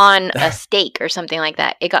stuck on a stake or something like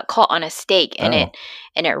that. It got caught on a stake, and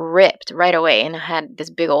it ripped right away, and I had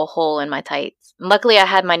this big old hole in my tights. Luckily, I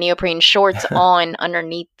had my neoprene shorts on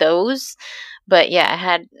underneath those, but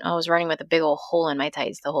yeah, I was running with a big old hole in my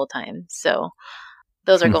tights the whole time. So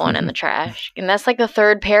those are going in the trash. And that's like the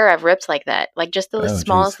third pair I've ripped like that. Like just the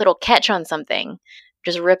smallest little catch on something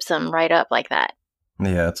just rips them right up like that.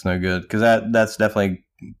 Yeah, it's no good, because that's definitely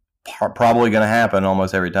probably going to happen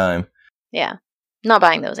almost every time. Yeah. Not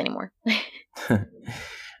buying those anymore.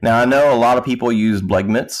 Now, I know a lot of people use Bleg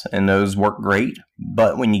mitts, and those work great,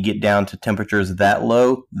 but when you get down to temperatures that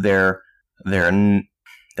low, they're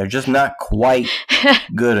just not quite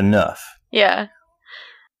good enough. Yeah.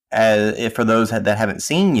 If for those that haven't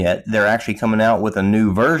seen yet, they're actually coming out with a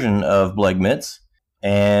new version of Bleg mitts,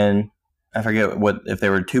 and I forget if they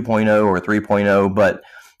were 2.0 or 3.0, but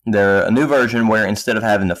they're a new version where instead of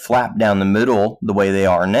having to flap down the middle the way they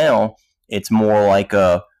are now, it's more like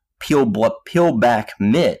a peel back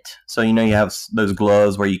mitt. So, you know, you have those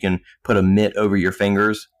gloves where you can put a mitt over your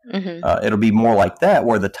fingers. It'll be more like that,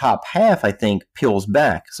 where the top half, I think, peels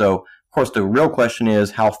back. So Of course, the real question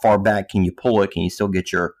is how far back can you pull it? Can you still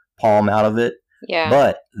get your palm out of it? Yeah.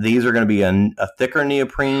 But these are going to be a thicker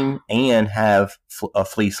neoprene and have a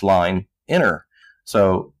fleece line inner.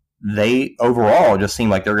 So they overall just seem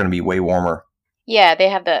like they're going to be way warmer. Yeah, they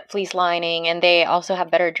have the fleece lining, and they also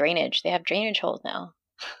have better drainage. They have drainage holes now.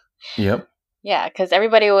 Yep. Yeah, because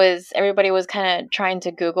everybody was kind of trying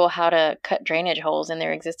to Google how to cut drainage holes in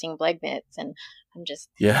their existing Bleg mitts, and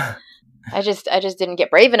I just didn't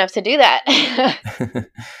get brave enough to do that.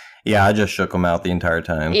 Yeah, I just shook them out the entire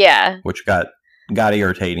time. Yeah, which got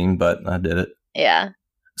irritating, but I did it. Yeah.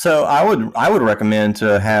 So I would recommend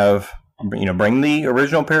to have, bring the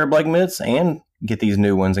original pair of Bleg mitts and get these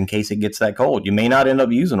new ones in case it gets that cold. You may not end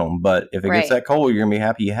up using them, but if it gets that cold, you're gonna be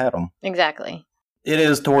happy you had them. Exactly. It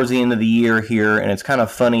is towards the end of the year here, and it's kind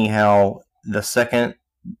of funny how the second,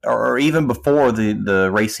 or even before the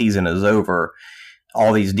race season is over,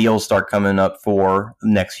 all these deals start coming up for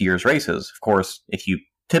next year's races. Of course, if you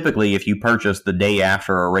purchase the day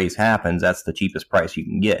after a race happens, that's the cheapest price you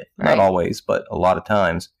can get. Right. Not always, but a lot of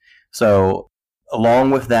times. So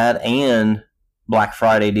along with that and Black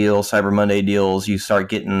Friday deals, Cyber Monday deals, you start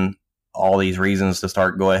getting all these reasons to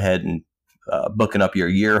start go ahead and booking up your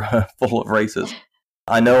year full of races.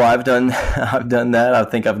 I know I've done that. I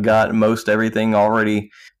think I've got most everything already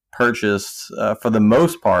purchased for the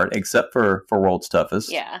most part, except for World's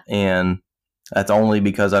Toughest. Yeah. And that's only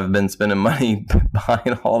because I've been spending money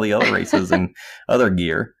buying all the other races and other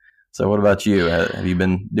gear. So what about you? Have you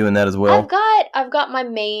been doing that as well? I've got my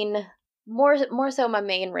main, more so my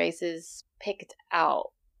main races picked out.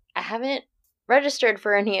 I haven't registered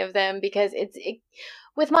for any of them because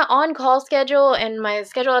with my on-call schedule and my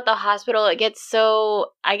schedule at the hospital, I get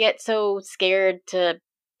so scared to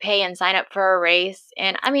pay and sign up for a race.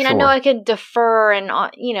 And I mean, sure. I know I can defer and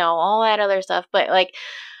all that other stuff, but like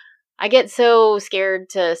I get so scared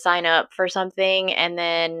to sign up for something and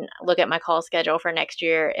then look at my call schedule for next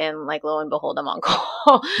year and like lo and behold, I'm on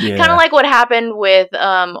call. Yeah. Kind of like what happened with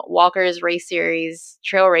Walker's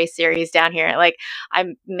trail race series down here. Like I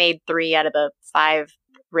made 3 out of the 5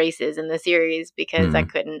 races in the series because I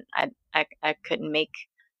couldn't make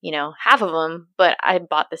half of them, but I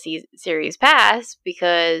bought the series pass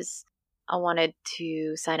because I wanted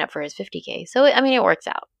to sign up for his 50K. So I mean it works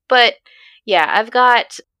out. But yeah, I've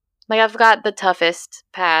got the toughest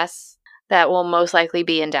pass that will most likely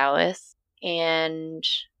be in Dallas, and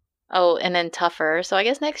then tougher. So I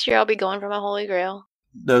guess next year I'll be going for my Holy Grail.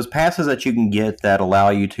 Those passes that you can get that allow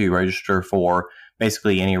you to register for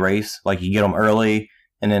basically any race, like you get them early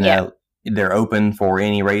and then they're open for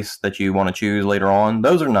any race that you want to choose later on.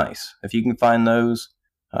 Those are nice. If you can find those,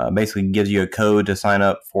 basically gives you a code to sign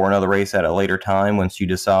up for another race at a later time once you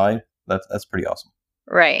decide. That's pretty awesome.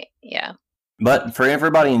 Right. Yeah. But for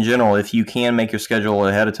everybody in general, if you can make your schedule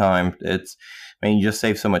ahead of time, you just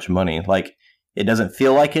save so much money. Like it doesn't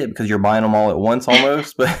feel like it because you're buying them all at once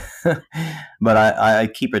almost, but I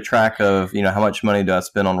keep a track of how much money do I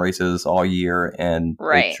spend on races all year, and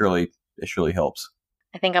it surely helps.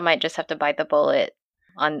 I think I might just have to bite the bullet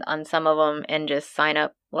on some of them and just sign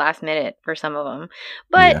up last minute for some of them,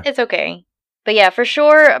 but It's okay. But yeah, for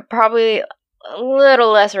sure, probably a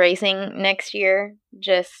little less racing next year,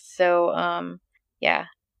 just so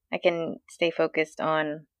I can stay focused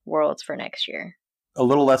on Worlds for next year. A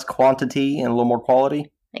little less quantity and a little more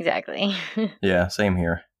quality. Exactly. Yeah, same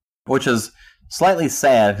here. Which is slightly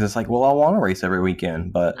sad because it's like, well, I want to race every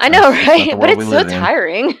weekend, but I know, right? But it's so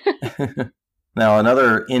tiring. Now,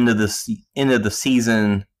 another end of the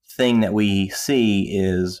season thing that we see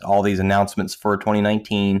is all these announcements for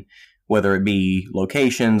 2019, whether it be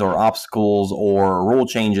locations or obstacles or rule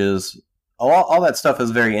changes. All that stuff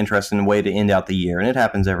is a very interesting way to end out the year, and it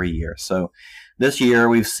happens every year. So this year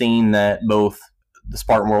we've seen that both the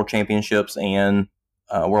Spartan World Championships and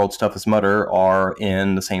World's Toughest Mudder are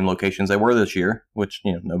in the same locations they were this year, which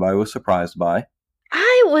nobody was surprised by.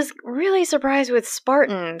 I was really surprised with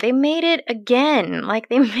Spartan. They made it again. Like,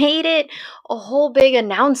 they made it a whole big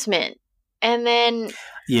announcement. And then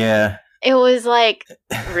it was like,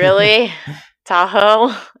 really?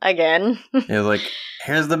 Tahoe again? It was like,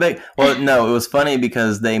 here's the big... Well, no, it was funny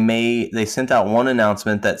because they sent out one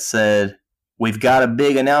announcement that said, we've got a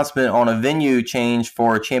big announcement on a venue change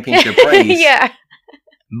for a championship race. Yeah.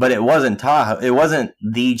 But it wasn't Tahoe. It wasn't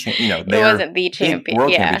the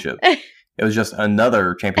World Championship. It was just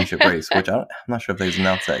another championship race, which I'm not sure if they've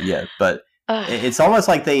announced that yet. But it's almost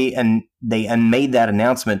like they made that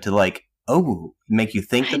announcement to make you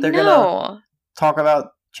think that they're going to talk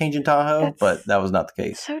about changing Tahoe, but that was not the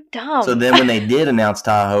case. So dumb. So then when they did announce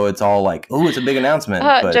Tahoe, it's all like, oh, it's a big announcement.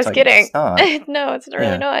 But just it's kidding. It's not. No, it's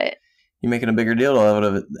really not. You're making a bigger deal out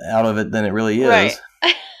of it than it really is. Right.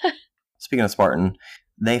 Speaking of Spartan,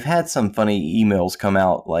 they've had some funny emails come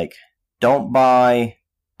out like, don't buy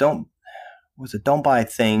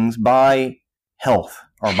things, buy health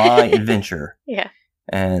or buy adventure. Yeah.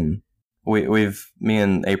 And me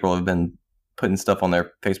and April have been putting stuff on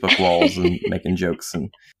their Facebook walls and making jokes,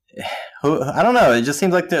 and I don't know. It just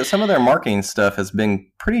seems like some of their marketing stuff has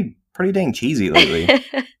been pretty dang cheesy lately.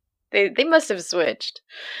 They must have switched.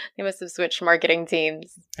 They must have switched marketing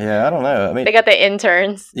teams. Yeah, I don't know. I mean, they got the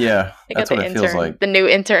interns. Yeah, they that's got what the it feels like. The new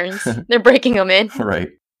interns. They're breaking them in.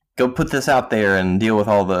 Right. Go put this out there and deal with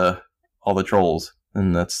all the trolls,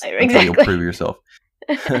 and that's how you'll prove yourself.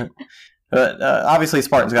 But obviously,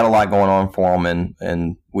 Spartan's got a lot going on for them,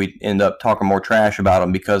 and we end up talking more trash about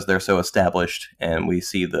them because they're so established, and we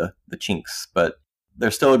see the chinks. But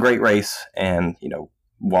they're still a great race, and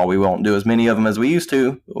while we won't do as many of them as we used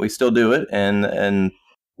to, we still do it, and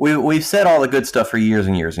we've said all the good stuff for years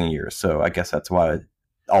and years and years. So I guess that's why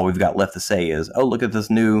all we've got left to say is, oh, look at this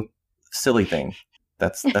new silly thing.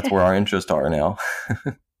 That's where our interests are now.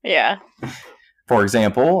 Yeah. For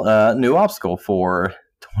example, new obstacle for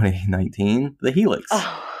 2019, the Helix.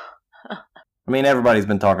 Oh. I mean, everybody's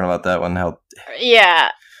been talking about that one.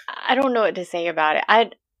 Yeah, I don't know what to say about it.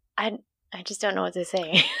 I just don't know what to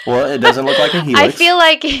say. Well, it doesn't look like a Helix. I feel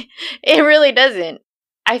like it really doesn't.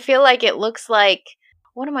 I feel like it looks like,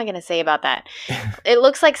 what am I going to say about that? It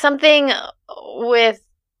looks like something with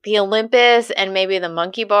the Olympus and maybe the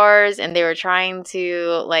monkey bars, and they were trying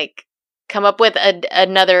to come up with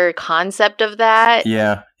another concept of that.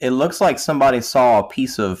 Yeah, it looks like somebody saw a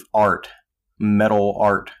piece of art, metal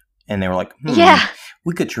art, and they were like, yeah,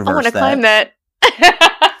 we could traverse that. I want to climb that.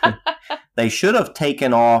 They should have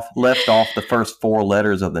left off the first 4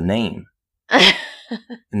 letters of the name. And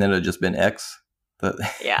then it would have just been X. But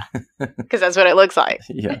yeah, because that's what it looks like.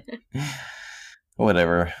 Yeah.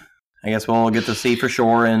 Whatever. I guess we'll get to see for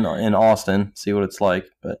sure in Austin, see what it's like.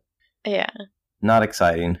 But yeah, not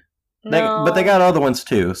exciting. No. But they got other ones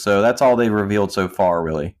too, so that's all they've revealed so far,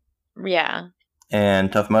 really. Yeah.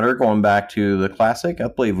 And Tough Mudder going back to the Classic. I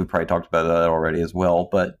believe we probably talked about that already as well,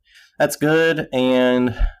 but that's good.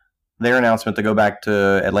 And their announcement to go back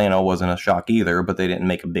to Atlanta wasn't a shock either, but they didn't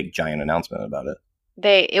make a big giant announcement about it.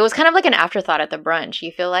 It was kind of like an afterthought at the brunch.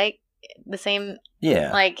 You feel like the same?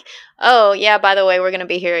 Yeah. Like, oh yeah, by the way, we're gonna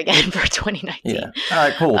be here again for 2019. Yeah. All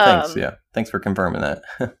right. Cool. Thanks. Yeah. Thanks for confirming that.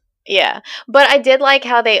 Yeah, but I did like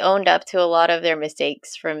how they owned up to a lot of their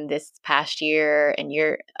mistakes from this past year and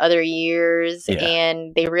other years,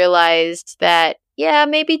 and they realized that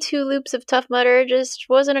maybe 2 loops of Tough Mudder just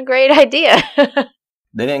wasn't a great idea.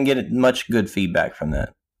 They didn't get much good feedback from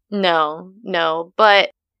that. No,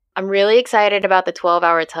 but I'm really excited about the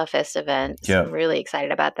 12-hour Toughest event. Yeah. I'm really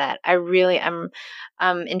excited about that.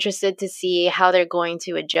 I'm interested to see how they're going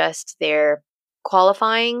to adjust their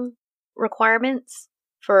qualifying requirements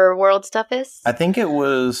for World's Toughest. I think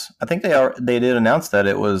they did announce that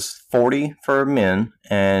it was 40 for men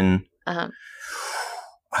and I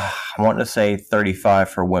want to say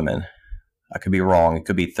 35 for women. I could be wrong. It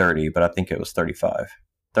could be 30, but I think it was 35.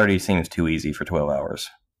 30 seems too easy for 12 hours.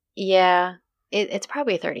 Yeah, it's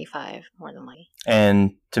probably 35 more than likely.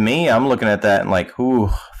 And to me, I'm looking at that and like,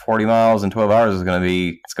 40 miles in 12 hours is going to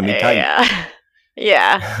be tight. Yeah.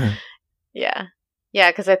 Yeah. Yeah. Yeah,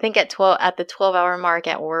 because I think at the 12-hour mark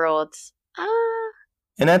at Worlds,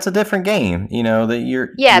 and that's a different game, that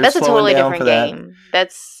you're that's a totally different game.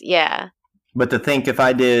 That's But to think if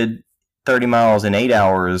I did 30 miles in 8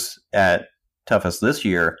 hours at Toughest this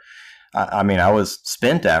year, I mean, I was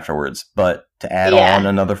spent afterwards. But to add on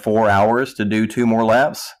another 4 hours to do 2 more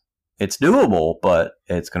laps, it's doable, but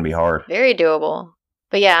it's going to be hard. Very doable.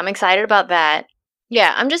 But yeah, I'm excited about that.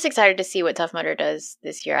 Yeah, I'm just excited to see what Tough Mudder does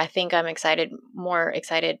this year. I think I'm more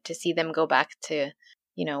excited to see them go back to,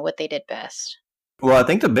 what they did best. Well, I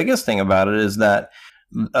think the biggest thing about it is that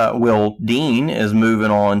Will Dean is moving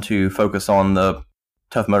on to focus on the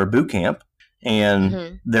Tough Mudder boot camp,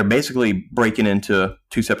 and they're basically breaking into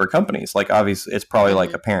 2 separate companies. Like, obviously, it's probably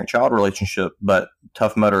like a parent-child relationship, but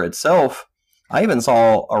Tough Mudder itself, I even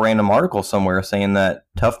saw a random article somewhere saying that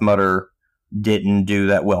Tough Mudder didn't do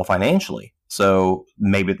that well financially. So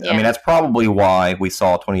maybe, I mean, that's probably why we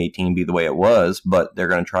saw 2018 be the way it was, but they're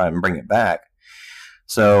going to try and bring it back.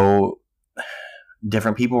 So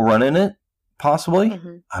different people running it, possibly.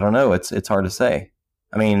 I don't know. It's hard to say.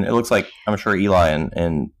 I mean, it looks like, I'm sure Eli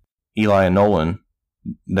and Nolan,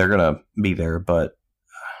 they're going to be there, but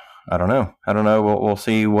I don't know. We'll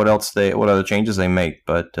see what other changes they make,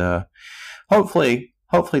 but hopefully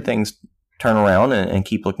things turn around and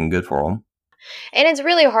keep looking good for them. And it's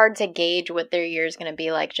really hard to gauge what their year is going to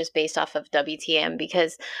be like just based off of WTM,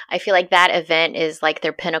 because I feel like that event is like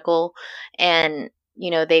their pinnacle, and,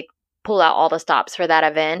 you know, they pull out all the stops for that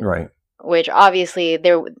event. Right. Which obviously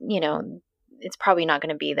they're, you know, it's probably not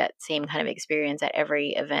going to be that same kind of experience at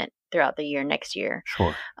every event throughout the year next year.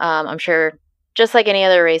 Sure. I'm sure just like any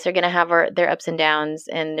other race, they're going to have their ups and downs,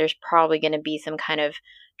 and there's probably going to be some kind of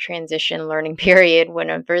transition learning period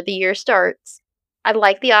whenever the year starts. I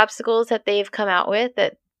like the obstacles that they've come out with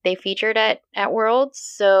that they featured at Worlds.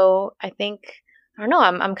 So I think, I don't know,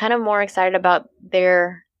 I'm kind of more excited about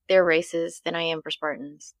their races than I am for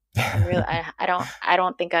Spartans. I'm really, I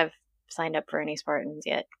don't think I've signed up for any Spartans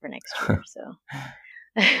yet for next year. So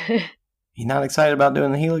You're not excited about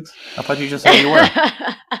doing the Helix? I thought you just said you were.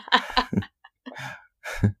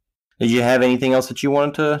 Did you have anything else that you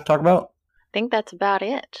wanted to talk about? I think that's about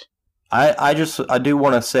it. I do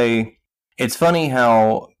want to say, it's funny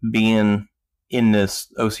how being in this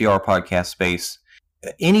OCR podcast space,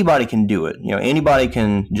 anybody can do it. You know, anybody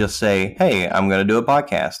can just say, hey, I'm going to do a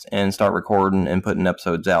podcast and start recording and putting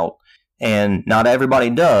episodes out. And not everybody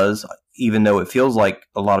does, even though it feels like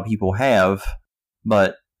a lot of people have.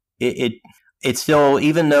 But it's still,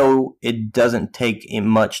 even though it doesn't take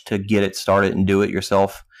much to get it started and do it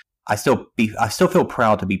yourself, I still feel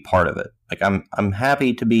proud to be part of it. Like I'm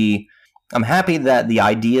happy that the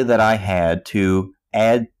idea that I had to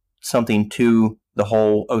add something to the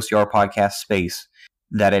whole OCR podcast space,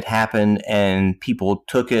 that it happened and people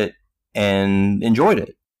took it and enjoyed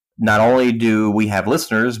it. Not only do we have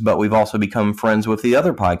listeners, but we've also become friends with the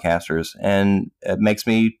other podcasters, and it makes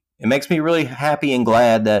me really happy and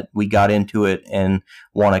glad that we got into it and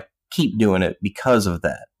want to keep doing it because of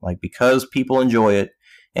that. Like, because people enjoy it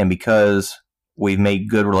and because we've made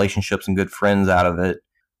good relationships and good friends out of it,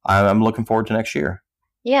 I'm looking forward to next year.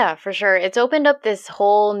 Yeah, for sure. It's opened up this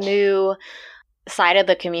whole new side of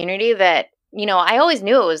the community that, you know, I always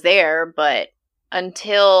knew it was there, but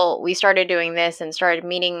until we started doing this and started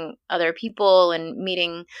meeting other people and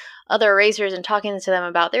meeting other racers and talking to them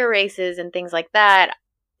about their races and things like that,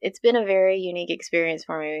 it's been a very unique experience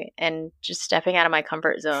for me, and just stepping out of my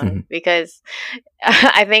comfort zone. Because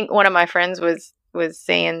I think one of my friends was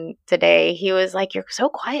saying today, he was like, you're so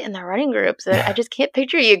quiet in the running groups. I just can't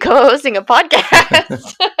picture you co-hosting a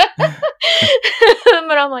podcast.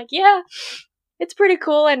 But I'm like, yeah, it's pretty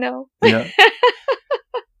cool. I know. Yeah.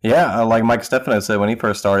 Yeah. Like Mike Stefano said when he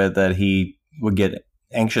first started, that he would get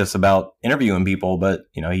anxious about interviewing people, but,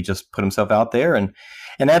 you know, he just put himself out there. And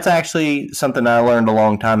that's actually something I learned a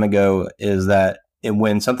long time ago, is that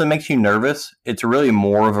when something makes you nervous, it's really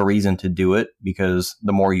more of a reason to do it, because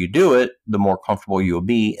the more you do it, the more comfortable you'll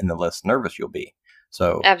be and the less nervous you'll be.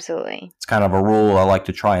 So absolutely, it's kind of a rule I like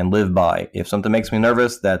to try and live by. If something makes me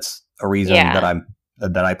nervous, that's a reason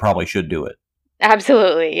that I probably should do it.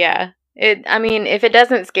 Absolutely. Yeah. I mean, if it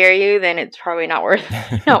doesn't scare you, then it's probably not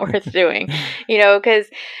worth doing, you know, because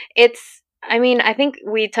I mean, I think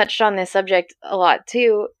we touched on this subject a lot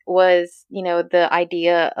too, was, you know, the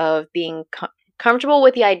idea of being comfortable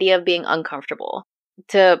with the idea of being uncomfortable,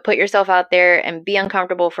 to put yourself out there and be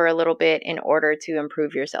uncomfortable for a little bit in order to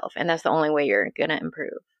improve yourself. And that's the only way you're going to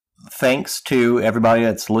improve. Thanks to everybody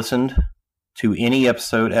that's listened to any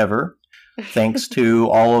episode ever. Thanks to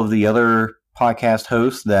all of the other podcast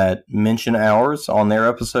hosts that mention ours on their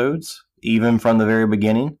episodes, even from the very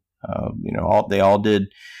beginning. You know, they all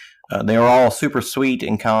did. They were all super sweet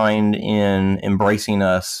and kind in embracing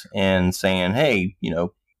us and saying, hey, you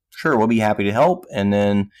know, sure, we'll be happy to help. And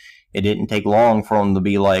then it didn't take long for them to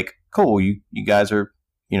be like, cool, you guys are,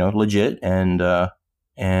 you know, legit, and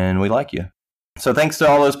we like you. So thanks to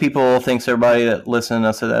all those people. Thanks to everybody that listened.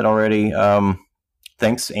 I said that already.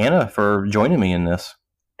 Thanks, Anna, for joining me in this.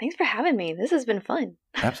 Thanks for having me. This has been fun.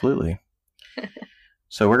 Absolutely.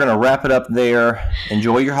 So we're going to wrap it up there.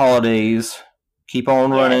 Enjoy your holidays. Keep on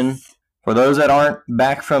running. Yes. For those that aren't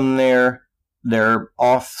back from their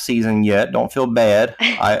off season yet, don't feel bad.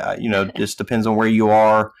 I you know, just depends on where you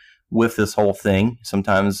are with this whole thing.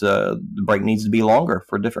 Sometimes the break needs to be longer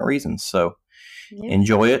for different reasons. So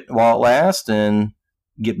enjoy it while it lasts and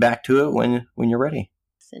get back to it when you're ready.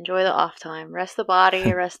 Just enjoy the off time. Rest the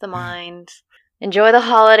body, rest the mind. Enjoy the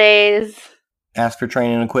holidays. Ask for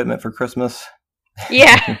training equipment for Christmas.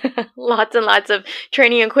 Yeah. Lots and lots of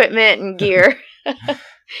training equipment and gear.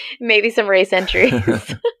 Maybe some race entries.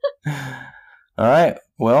 All right.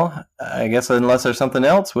 Well, I guess unless there's something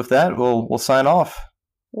else with that, we'll sign off.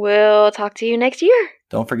 We'll talk to you next year.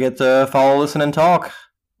 Don't forget to follow, listen, and talk.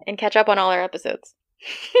 And catch up on all our episodes.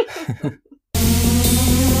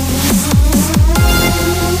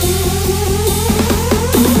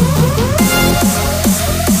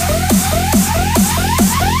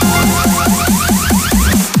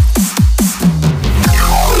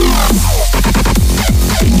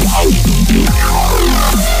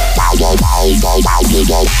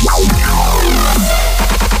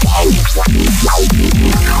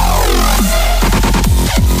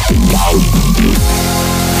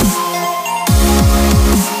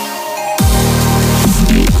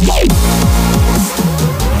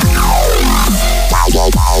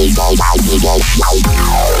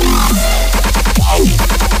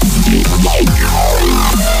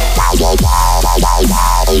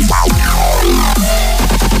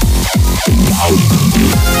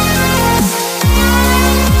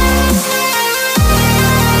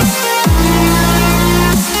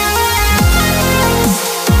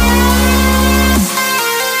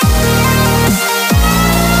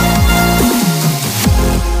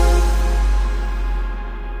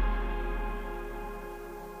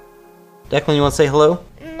 Declan, you want to say hello?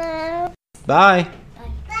 No. Bye.